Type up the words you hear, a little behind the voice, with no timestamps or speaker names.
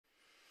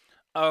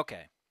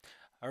Okay.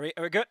 Are we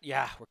good?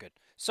 Yeah, we're good.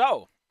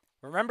 So,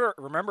 remember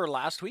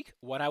last week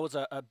when I was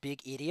a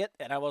big idiot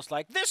and I was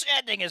like, this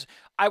ending is.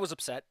 I was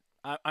upset.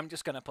 I'm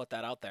just gonna put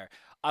that out there.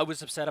 I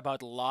was upset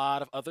about a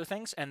lot of other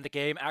things, and the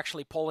game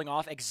actually pulling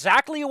off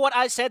exactly what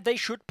I said they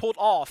should pull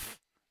off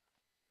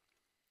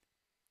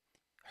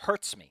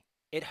hurts me.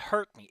 It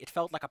hurt me. It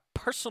felt like a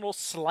personal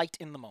slight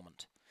in the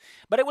moment.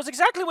 But it was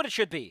exactly what it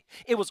should be.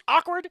 It was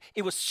awkward,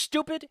 it was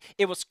stupid,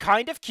 it was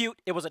kind of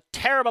cute, it was a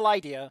terrible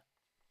idea,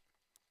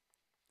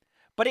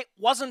 but it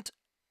wasn't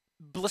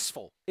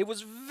blissful. It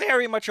was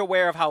very much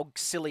aware of how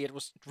silly it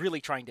was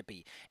really trying to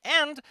be.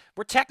 And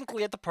we're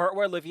technically at the part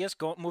where Olivia's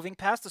moving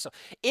past us.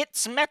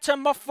 It's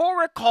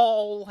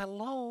metamorphorical.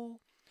 Hello.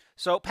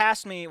 So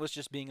past me, it was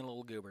just being a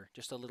little goober,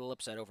 just a little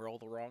upset over all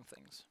the wrong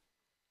things.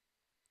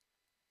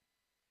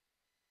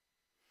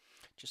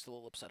 Just a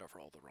little upset over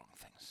all the wrong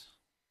things.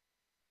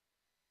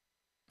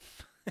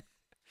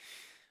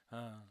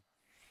 uh.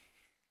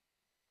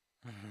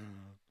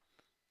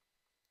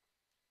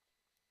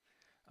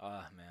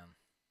 Ah, man.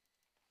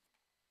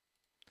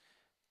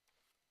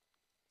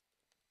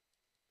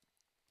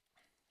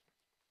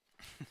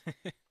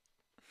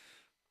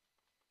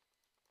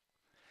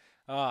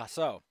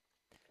 So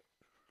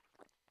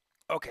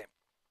okay,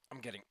 I'm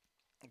getting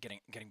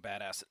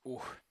badass.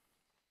 Ooh,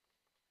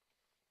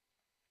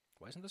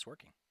 why isn't this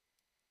working?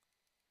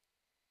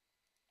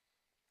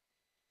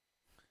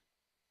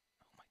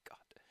 Oh my god.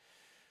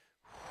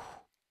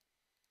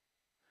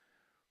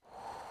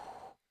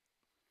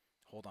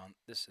 Hold on.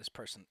 This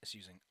person is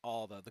using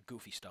all the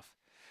goofy stuff.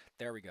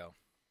 There we go.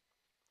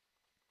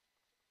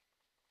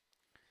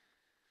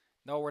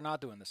 No, we're not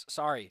doing this.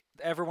 Sorry.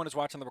 Everyone is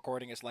watching the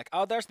recording is like,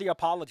 oh, there's the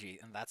apology,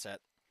 and that's it.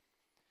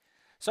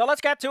 So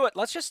let's get to it.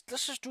 Let's just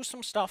do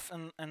some stuff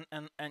and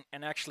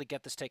actually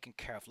get this taken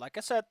care of. Like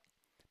I said,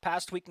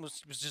 past week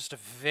was just a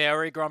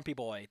very grumpy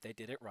boy. They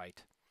did it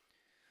right.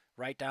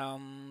 Right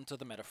down to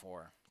the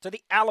metaphor. To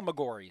the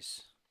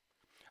allegories.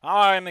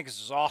 I'm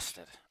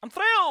exhausted. I'm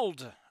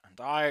thrilled.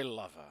 And I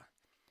love her.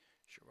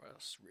 She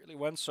really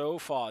went so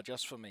far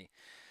just for me.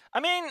 I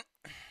mean,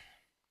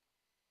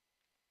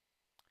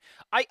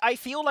 I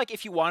feel like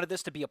if you wanted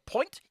this to be a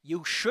point,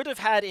 you should have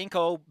had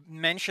Inco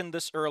mention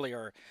this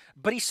earlier.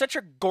 But he's such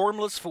a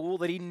gormless fool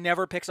that he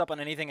never picks up on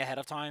anything ahead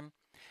of time.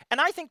 And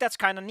I think that's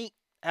kind of neat,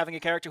 having a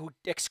character who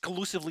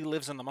exclusively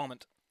lives in the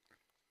moment.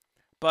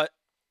 But,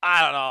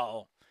 I don't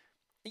know.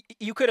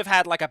 You could have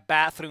had like a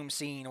bathroom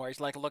scene where he's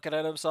like looking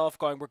at himself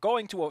going, we're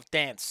going to a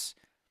dance.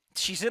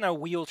 She's in a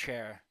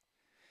wheelchair.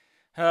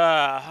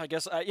 I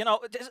guess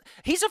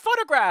he's a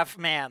photograph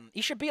man.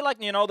 He should be like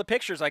the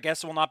pictures. I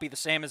guess will not be the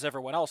same as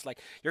everyone else. Like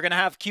you're gonna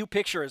have cute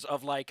pictures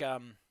of like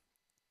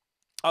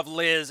of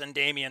Liz and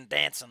Damien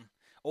dancing.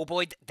 Oh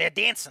boy, they're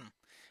dancing,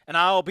 and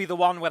I'll be the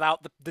one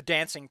without the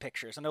dancing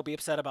pictures, and they'll be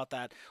upset about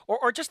that.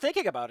 Or just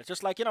thinking about it,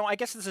 just like I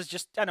guess this is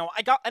just I know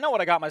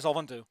what I got myself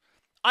into.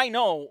 I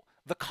know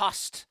the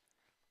cost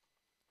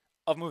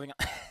of moving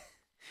on.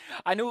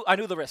 I knew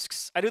the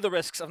risks. I knew the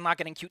risks of not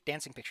getting cute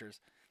dancing pictures.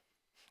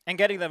 And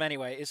getting them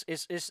anyway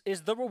is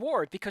the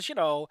reward because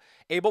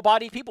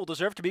able-bodied people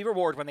deserve to be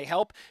rewarded when they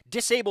help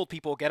disabled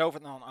people get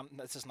over. No,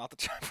 this is not the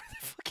time for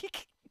the fucking.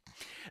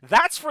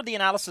 That's for the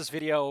analysis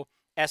video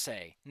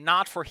essay,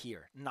 not for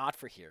here, not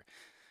for here.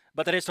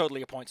 But that is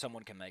totally a point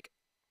someone can make.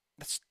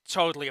 That's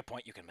totally a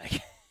point you can make.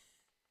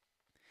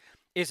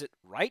 Is it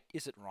right?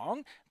 Is it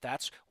wrong?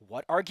 That's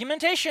what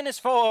argumentation is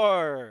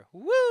for.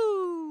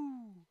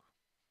 Woo!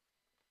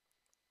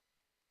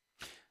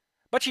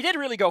 But she did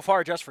really go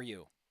far just for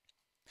you.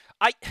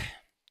 I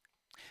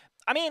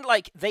I mean,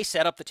 like, they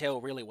set up the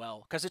tail really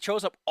well, because it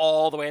shows up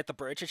all the way at the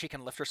bridge and she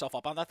can lift herself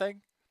up on that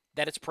thing.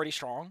 That it's pretty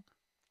strong.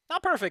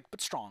 Not perfect, but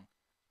strong.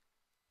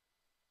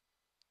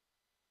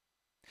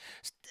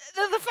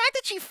 The fact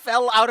that she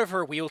fell out of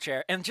her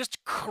wheelchair and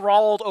just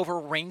crawled over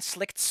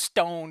rain-slicked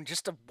stone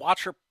just to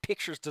watch her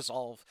pictures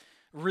dissolve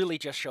really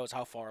just shows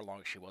how far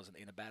along she was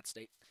in a bad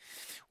state.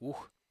 Ooh.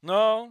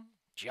 No,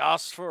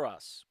 just for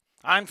us.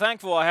 I'm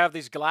thankful I have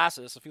these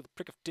glasses. I feel the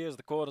prick of tears at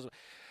the corners of.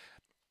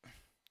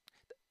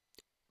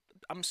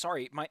 I'm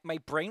sorry, my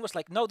brain was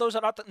like, no, those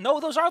are not no,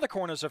 those are the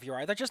corners of your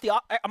eye. They're just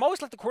I'm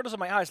always like the corners of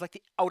my eyes, like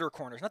the outer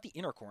corners, not the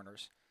inner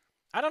corners.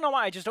 I don't know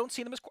why, I just don't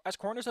see them as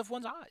corners of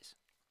one's eyes.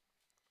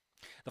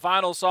 The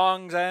final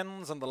song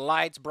ends and the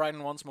lights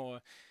brighten once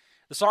more.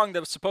 The song that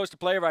was supposed to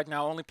play right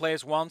now only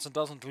plays once and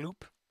doesn't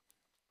loop.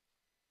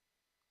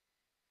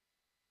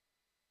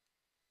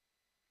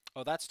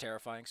 Oh, that's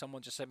terrifying.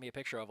 Someone just sent me a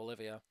picture of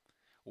Olivia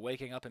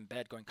waking up in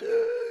bed going,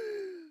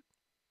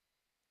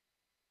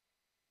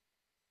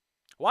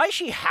 why is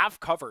she half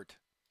covered?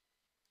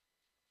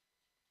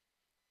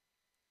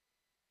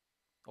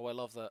 Oh, I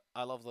love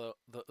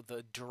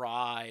the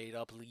dried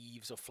up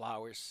leaves of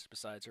flowers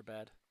besides her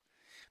bed.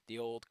 The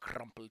old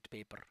crumpled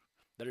paper.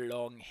 The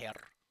long hair.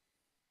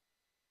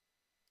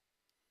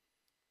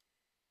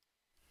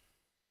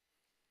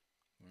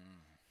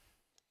 Mm.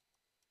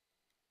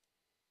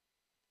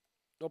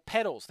 Oh,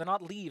 petals. They're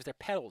not leaves, they're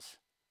petals.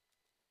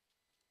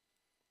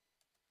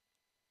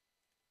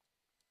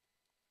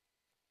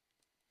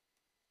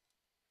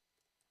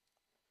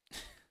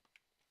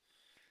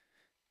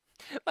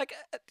 Like,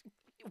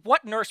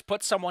 what nurse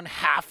puts someone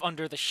half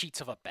under the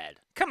sheets of a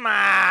bed? Come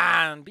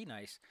on, be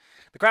nice.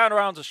 The crowd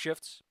around us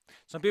shifts.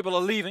 Some people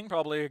are leaving,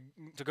 probably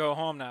to go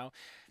home now.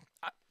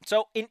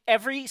 So in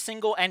every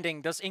single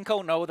ending, does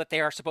Inco know that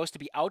they are supposed to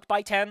be out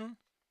by 10?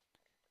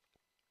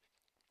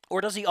 Or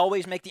does he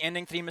always make the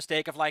ending theme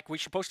mistake of, like, we're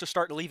supposed to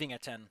start leaving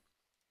at 10?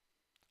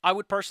 I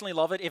would personally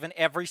love it if in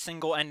every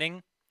single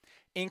ending,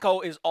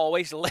 Inco is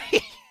always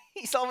late.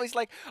 He's always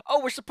like,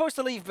 oh, we're supposed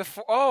to leave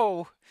before...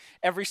 Oh,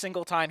 every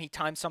single time he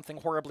times something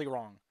horribly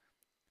wrong.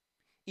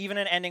 Even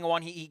in ending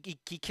 1, he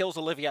kills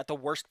Olivia at the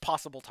worst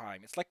possible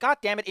time. It's like, God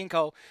damn it,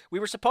 Inco. We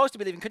were supposed to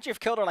be leaving. Couldn't you have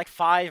killed her like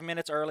 5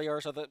 minutes earlier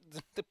so that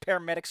the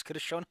paramedics could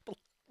have shown up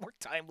more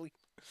timely?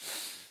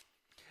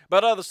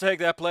 But others take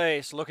their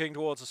place, looking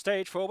towards the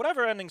stage for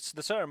whatever endings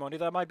the ceremony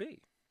that might be.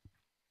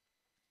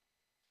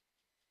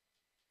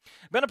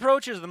 Ben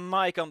approaches the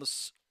mic on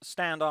the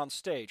stand on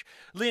stage,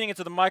 leaning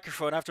into the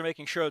microphone after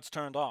making sure it's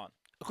turned on.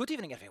 Good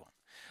evening, everyone.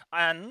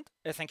 And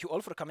thank you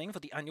all for coming for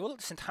the annual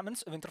St.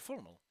 Hammond's Winter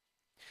Formal.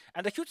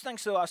 And a huge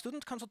thanks to our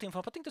student council team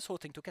for putting this whole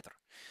thing together.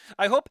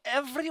 I hope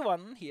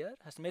everyone here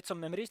has made some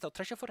memories they'll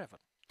treasure forever.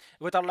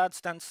 With our lads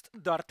danced,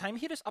 our time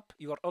here is up.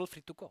 You are all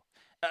free to go.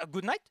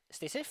 Good night,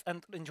 stay safe,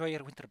 and enjoy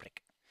your winter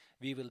break.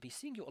 We will be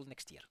seeing you all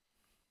next year.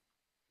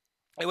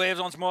 He waves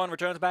once more and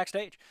returns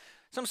backstage.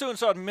 Some students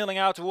start milling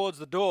out towards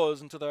the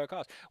doors into their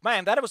cars.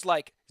 Man, that was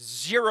like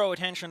zero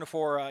attention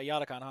for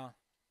Yadakan, huh?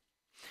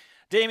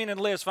 Damien and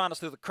Liz found us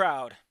through the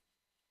crowd.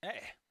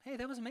 Hey,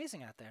 that was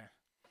amazing out there.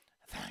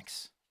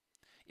 Thanks.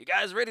 You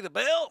guys ready to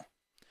bail?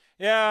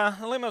 Yeah,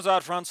 the limo's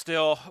out front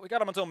still. We got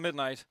them until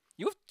midnight.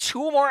 You have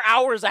 2 more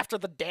hours after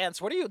the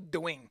dance. What are you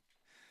doing?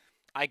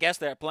 I guess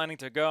they're planning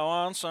to go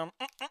on some...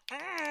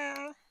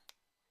 I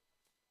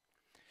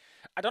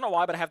don't know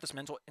why, but I have this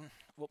mental...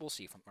 We'll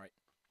see if I'm right.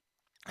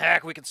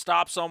 Heck, we can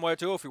stop somewhere,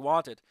 too, if we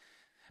wanted.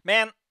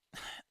 Man,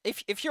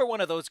 if you're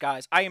one of those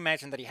guys, I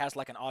imagine that he has,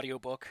 like, an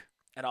audiobook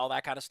and all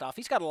that kind of stuff.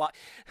 He's got a lot...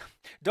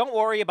 Don't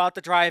worry about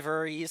the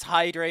driver. He's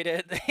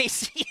hydrated. The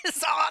AC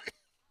is on.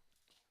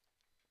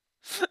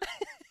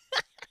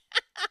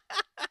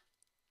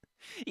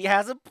 He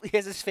has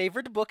his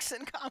favorite books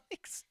and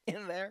comics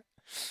in there.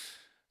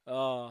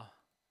 Oh,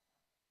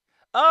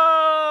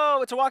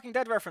 it's a Walking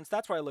Dead reference.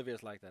 That's why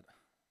Olivia's like that.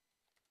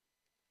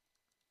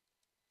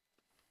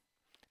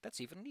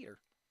 That's even neater.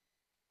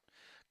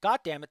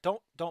 God damn it!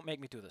 Don't make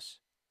me do this.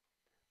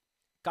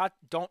 God,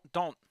 don't.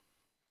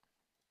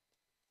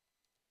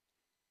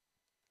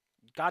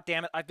 God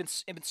damn it! I've been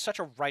in such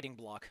a writing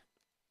block.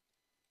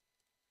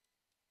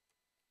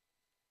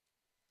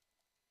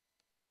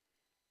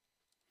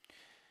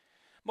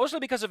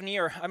 Mostly because of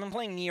Nier. I've been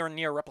playing Nier and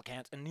Nier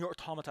Replicant and Nier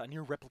Automata and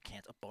Nier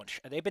Replicant a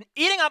bunch. And they've been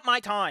eating up my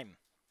time.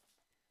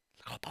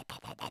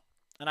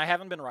 And I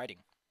haven't been writing.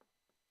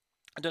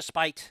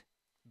 Despite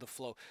the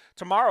flow.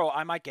 Tomorrow,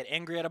 I might get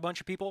angry at a bunch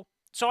of people.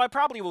 So I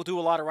probably will do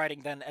a lot of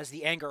writing then as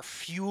the anger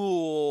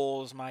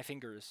fuels my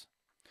fingers.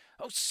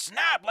 Oh,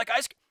 snap! Like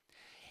ice...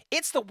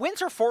 It's the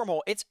winter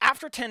formal. It's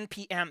after 10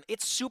 p.m.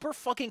 It's super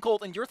fucking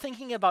cold. And you're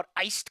thinking about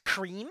iced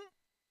cream?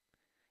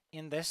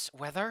 In this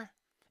weather?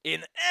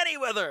 In any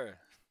weather!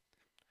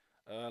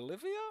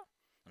 Olivia?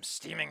 I'm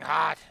steaming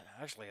hot.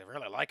 Actually, I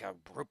really like a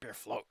root beer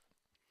float.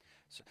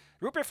 So,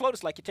 root beer float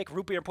is like you take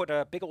root beer and put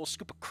a big old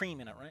scoop of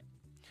cream in it, right?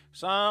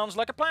 Sounds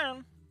like a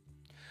plan.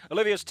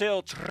 Olivia's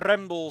tail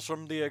trembles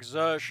from the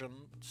exertion,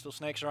 but still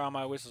snakes around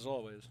my waist as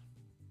always.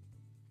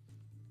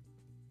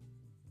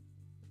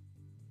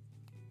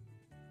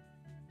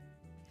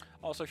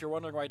 Also, if you're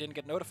wondering why I didn't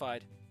get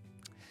notified,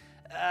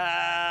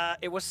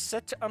 it was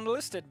set to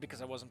unlisted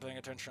because I wasn't paying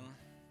attention.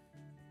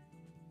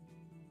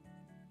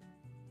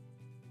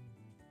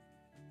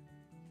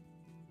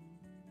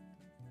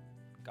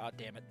 God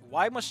damn it.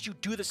 Why must you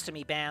do this to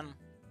me, Ban?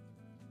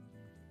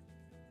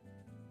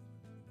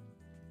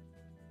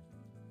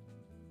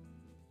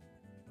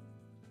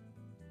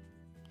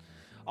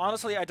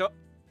 Honestly, I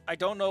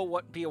don't know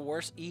what would be a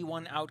worse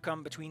E1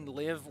 outcome between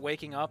Liv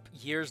waking up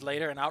years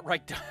later and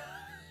outright dying.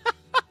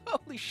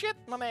 Holy shit,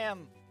 my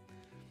man.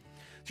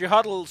 She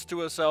huddles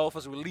to herself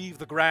as we leave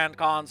the Grand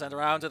Con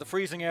Center out into the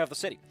freezing air of the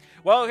city.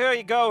 Well, here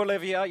you go,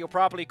 Olivia. You're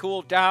properly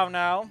cooled down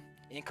now.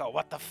 Inco,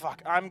 what the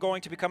fuck? I'm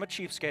going to become a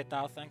cheapskate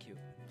now, thank you.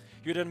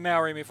 You didn't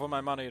marry me for my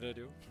money, did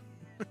you?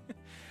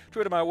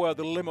 True to my word,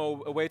 the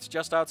limo awaits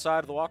just outside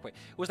of the walkway.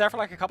 It was there for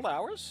like a couple of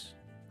hours,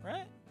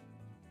 right?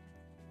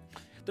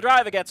 The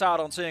driver gets out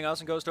on seeing us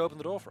and goes to open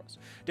the door for us.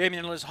 Damien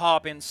and Liz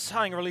hop in,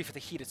 sighing relief at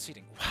the heated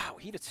seating. Wow,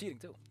 heated seating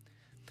too.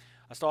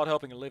 I start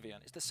helping Olivia.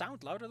 Is the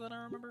sound louder than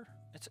I remember?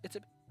 It's a...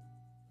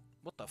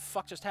 What the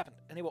fuck just happened?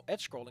 Enable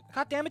edge scrolling.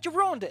 God damn it, you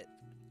ruined it!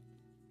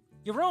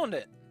 You ruined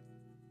it!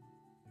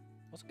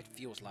 It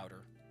feels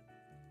louder.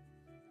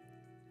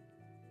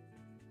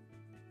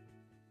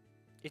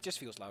 It just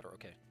feels louder,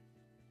 okay.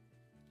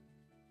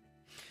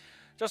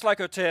 Just like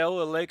her tail,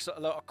 her legs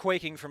are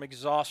quaking from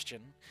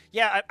exhaustion.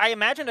 Yeah, I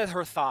imagine that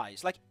her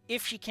thighs, like,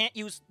 if she can't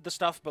use the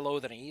stuff below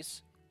the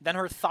knees, then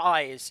her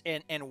thighs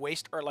and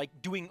waist are,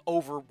 like, doing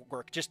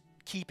overwork, just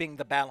keeping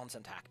the balance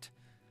intact.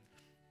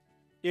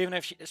 Even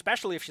if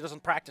especially if she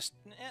doesn't practice.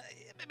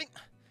 I mean,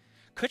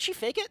 could she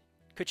fake it?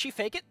 Could she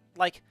fake it?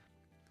 Like,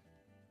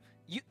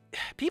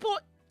 people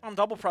on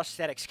double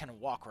prosthetics can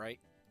walk, right?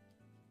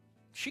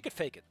 She could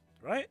fake it,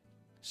 right?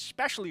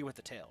 Especially with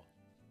the tail.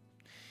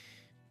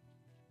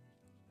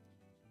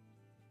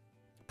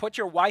 Put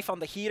your wife on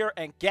the heater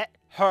and get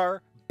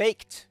her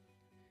baked.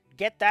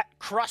 Get that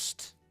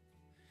crust.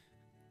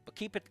 But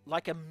keep it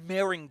like a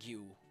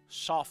meringue,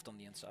 soft on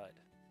the inside.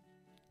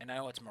 And I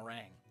know it's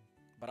meringue,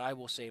 but I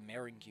will say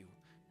meringue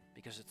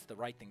because it's the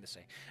right thing to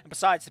say. And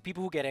besides, the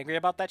people who get angry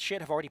about that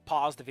shit have already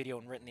paused the video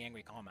and written the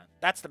angry comment.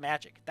 That's the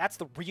magic. That's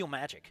the real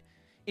magic.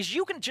 Is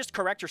you can just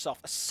correct yourself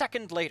a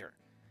second later.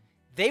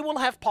 They will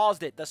have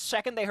paused it the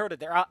second they heard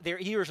it. Their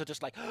ears are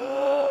just like,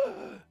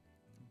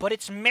 but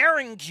it's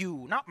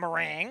meringue, not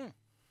meringue.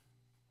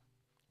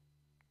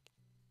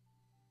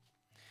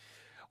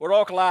 We're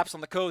all collapsed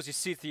on the cozy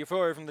seats. The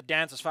euphoria from the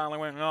dance is finally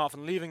wearing off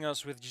and leaving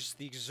us with just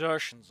the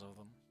exertions of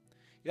them.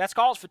 That's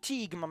called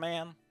fatigue, my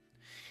man.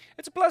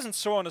 It's a pleasant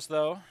soreness,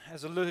 though,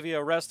 as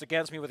Olivia rests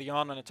against me with a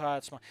yawn and a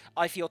tired smile.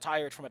 I feel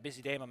tired from a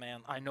busy day, my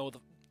man. I know the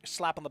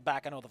slap on the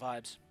back. I know the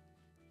vibes.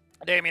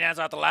 Damien hands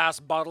out the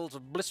last bottles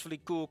of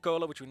blissfully cool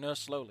cola, which we nurse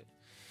slowly.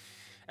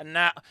 And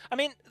now, I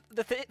mean,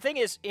 the thing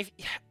is,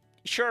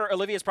 sure,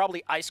 Olivia's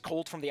probably ice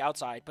cold from the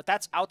outside, but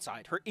that's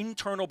outside. Her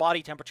internal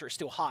body temperature is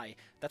still high.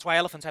 That's why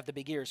elephants have the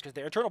big ears, because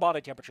their internal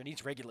body temperature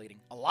needs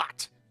regulating a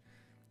lot.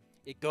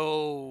 It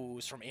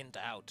goes from in to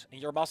out,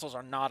 and your muscles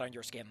are not on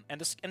your skin.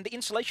 And the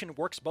insulation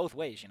works both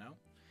ways, you know?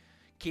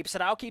 Keeps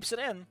it out, keeps it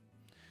in.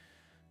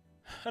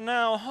 And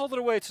now, all that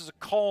awaits is a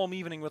calm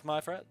evening with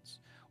my friends.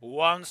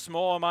 Once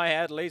more my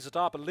head lays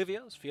atop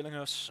Olivia's, feeling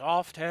her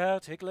soft hair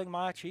tickling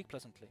my cheek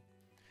pleasantly.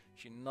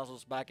 She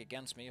nuzzles back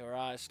against me, her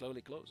eyes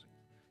slowly closing.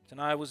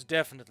 Tonight was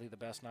definitely the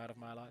best night of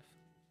my life.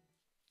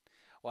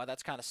 Well,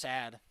 that's kind of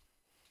sad.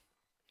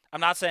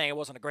 I'm not saying it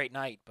wasn't a great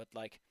night, but,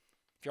 like,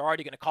 if you're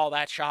already going to call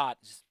that shot,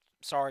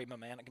 sorry, my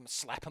man. I'm going to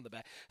slap on the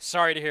back.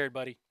 Sorry to hear it,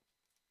 buddy.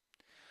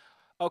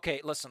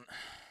 Okay, listen.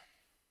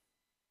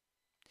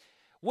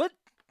 What?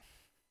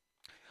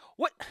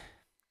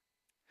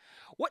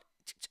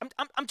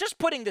 I'm just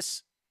putting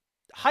this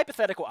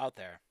hypothetical out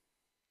there.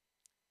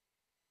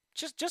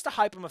 Just a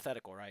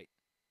hypothetical, right?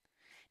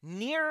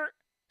 Near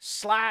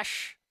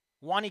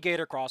 / Wani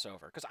Gator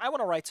crossover, because I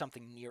want to write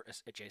something near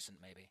adjacent,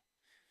 maybe.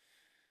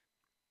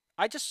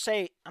 I'm just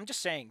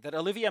saying that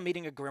Olivia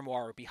meeting a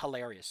grimoire would be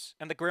hilarious,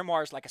 and the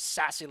grimoire is like a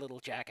sassy little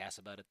jackass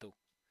about it too.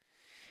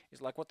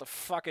 He's like, "What the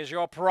fuck is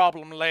your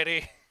problem,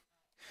 lady?"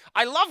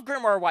 I love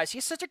Grimoire Wise.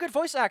 He's such a good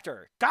voice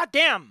actor. God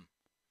damn,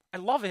 I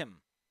love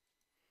him.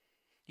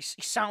 He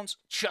sounds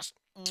just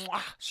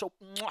so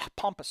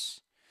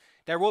pompous.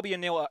 There will be a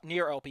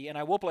near LP, and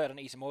I will play it on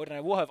easy mode, and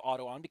I will have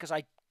auto on because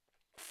I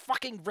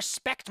fucking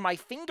respect my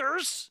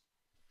fingers.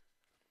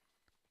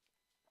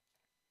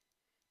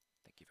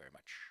 Thank you very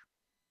much.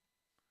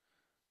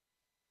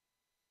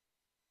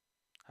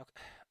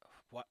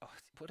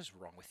 What is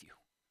wrong with you?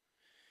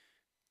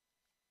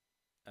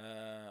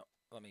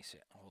 Let me see.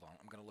 Hold on.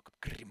 I'm gonna look up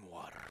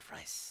Grimoire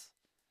Weiss.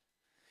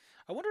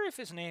 I wonder if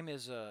his name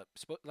is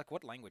like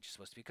what language it's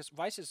supposed to be, because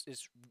Weiss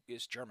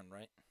is German,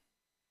 right?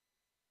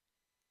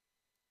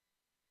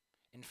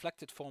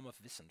 Inflected form of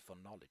Wissen for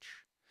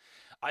knowledge.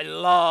 I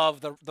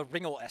love the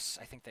Ringle S.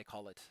 I think they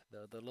call it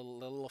the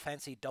little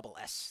fancy double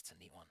S. It's a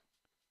neat one.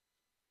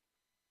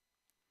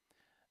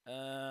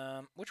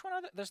 Which one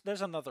are there?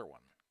 There's another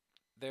one.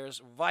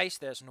 There's Weiss,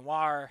 there's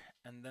Noir,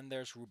 and then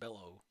there's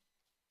Rubello.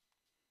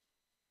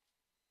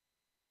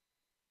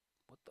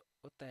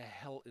 What the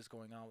hell is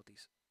going on with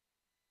these?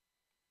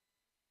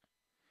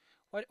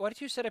 Why did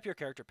you set up your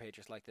character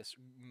pages like this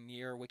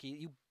near wiki?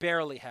 You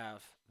barely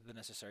have the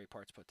necessary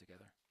parts put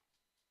together.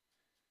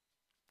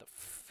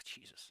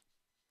 Jesus.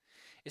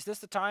 Is this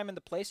the time and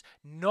the place?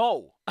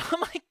 No. Oh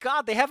my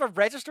god, they have a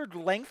registered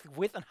length,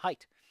 width, and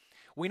height.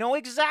 We know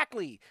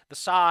exactly the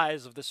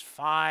size of this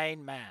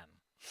fine man.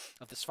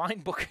 Of this fine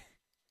book.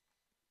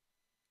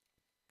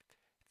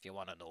 If you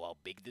want to know how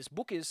big this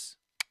book is,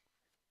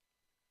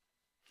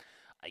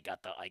 I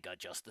got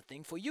just the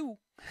thing for you.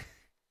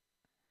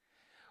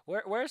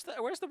 Where's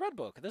the red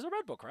book? There's a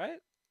red book, right?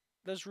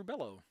 There's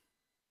Rubello.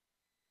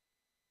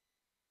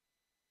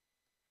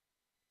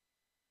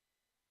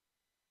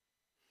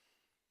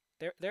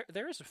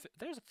 There's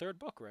a third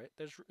book, right?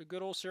 There's a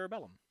good old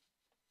Cerebellum.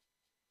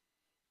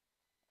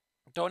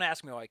 Don't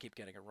ask me why I keep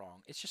getting it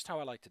wrong. It's just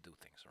how I like to do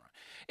things around.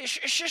 It's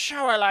just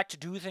how I like to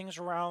do things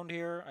around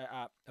here.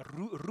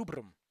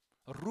 Rubrum.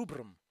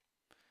 Rubrum.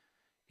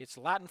 It's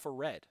Latin for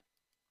red.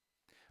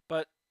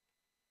 But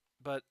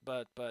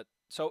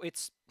so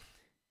it's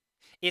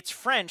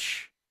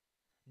French,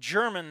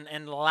 German,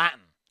 and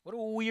Latin. What a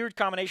weird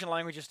combination of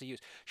languages to use.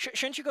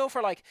 Shouldn't you go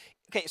for like...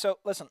 Okay, so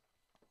listen.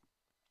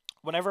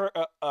 Whenever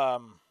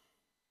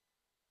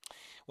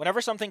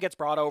something gets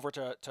brought over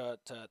to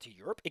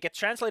Europe, it gets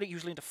translated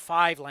usually into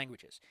 5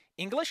 languages.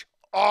 English,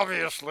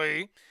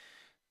 obviously.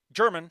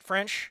 German,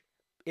 French,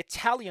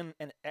 Italian,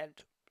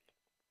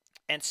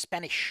 and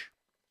Spanish.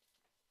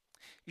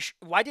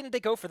 Why didn't they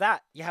go for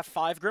that? You have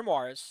 5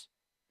 grimoires,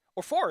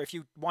 or 4 if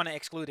you want to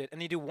exclude it,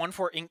 and you do 1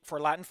 for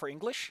Latin for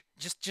English,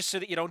 just so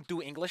that you don't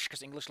do English,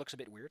 because English looks a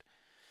bit weird.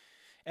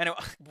 Anyway,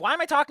 why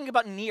am I talking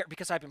about Nier?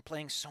 Because I've been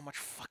playing so much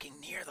fucking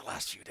Nier the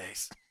last few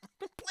days. I've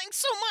been playing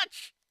so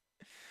much.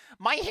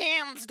 My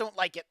hands don't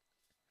like it.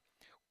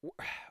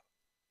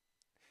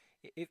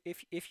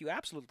 If you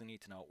absolutely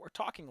need to know, we're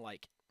talking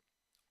like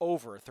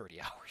over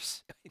 30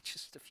 hours in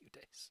just a few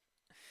days.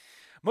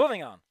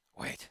 Moving on.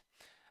 Wait,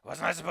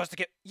 wasn't I supposed to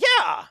get...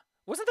 Yeah!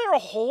 Wasn't there a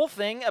whole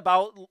thing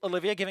about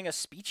Olivia giving a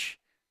speech?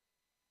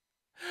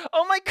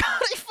 Oh my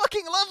god, I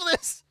fucking love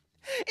this!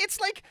 It's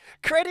like,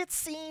 credits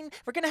scene,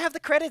 we're gonna have the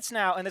credits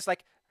now, and it's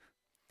like,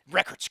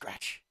 record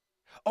scratch.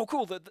 Oh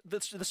cool, the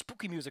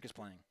spooky music is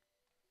playing.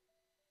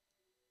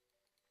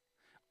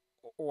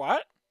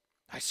 What?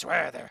 I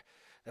swear, there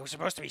was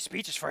supposed to be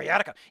speeches for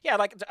Yataka. Yeah,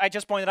 like I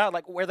just pointed out,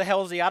 like, where the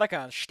hell is the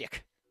Yataka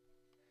shtick?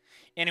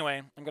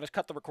 Anyway, I'm going to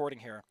cut the recording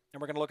here,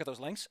 and we're going to look at those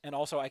links, and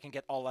also I can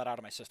get all that out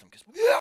of my system, because